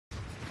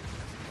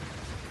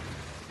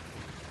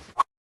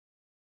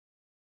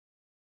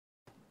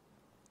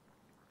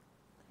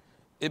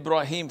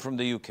Ibrahim from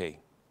the UK.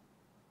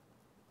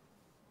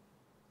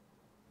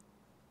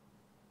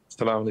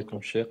 Assalamu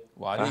alaikum, Sheikh.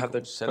 Wa alaikum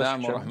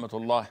assalam wa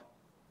rahmatullah.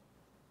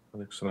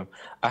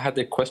 I had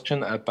a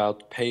question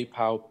about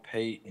PayPal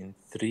Pay in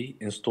 3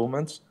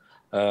 installments.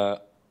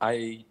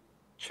 I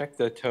checked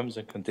the terms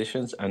and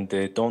conditions and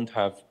they don't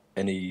have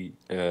any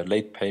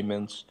late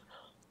payments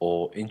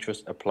or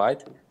interest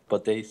applied,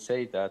 but they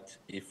say that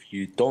if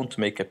you don't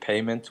make a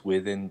payment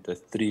within the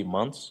 3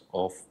 months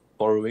of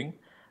borrowing,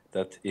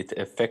 that it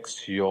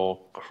affects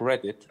your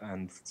credit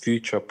and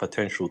future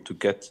potential to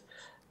get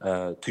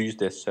to use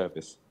their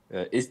service.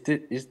 Is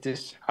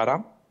this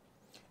haram?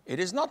 It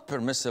is not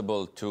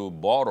permissible to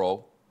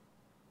borrow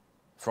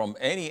from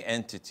any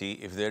entity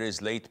if there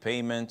is late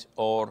payment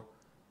or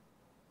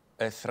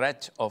a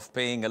threat of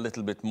paying a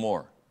little bit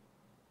more.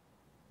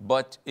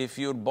 But if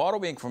you're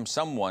borrowing from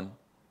someone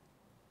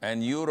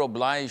and you're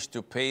obliged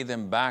to pay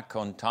them back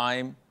on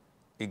time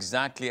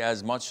exactly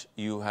as much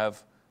you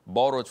have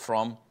borrowed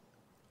from,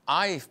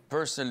 I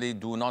personally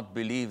do not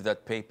believe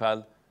that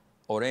PayPal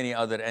or any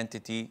other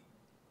entity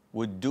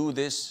would do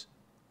this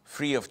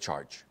free of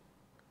charge.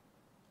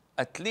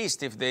 At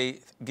least if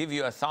they give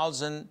you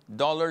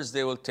 $1,000,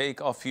 they will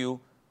take off you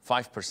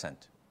 5%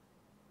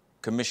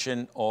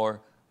 commission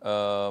or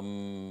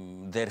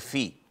their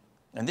fee.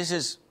 And this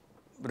is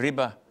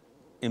riba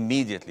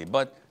immediately.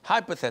 But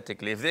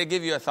hypothetically, if they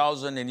give you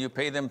 1,000 and you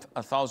pay them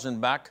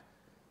 1,000 back,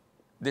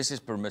 this is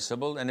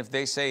permissible. And if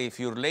they say if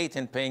you're late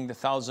in paying the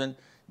 1,000,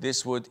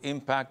 this would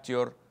impact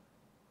your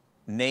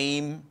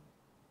name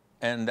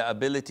and the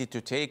ability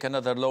to take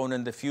another loan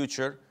in the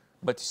future,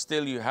 but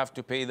still you have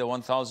to pay the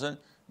 1,000,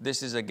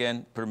 this is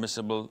again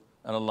permissible,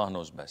 and Allah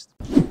knows best.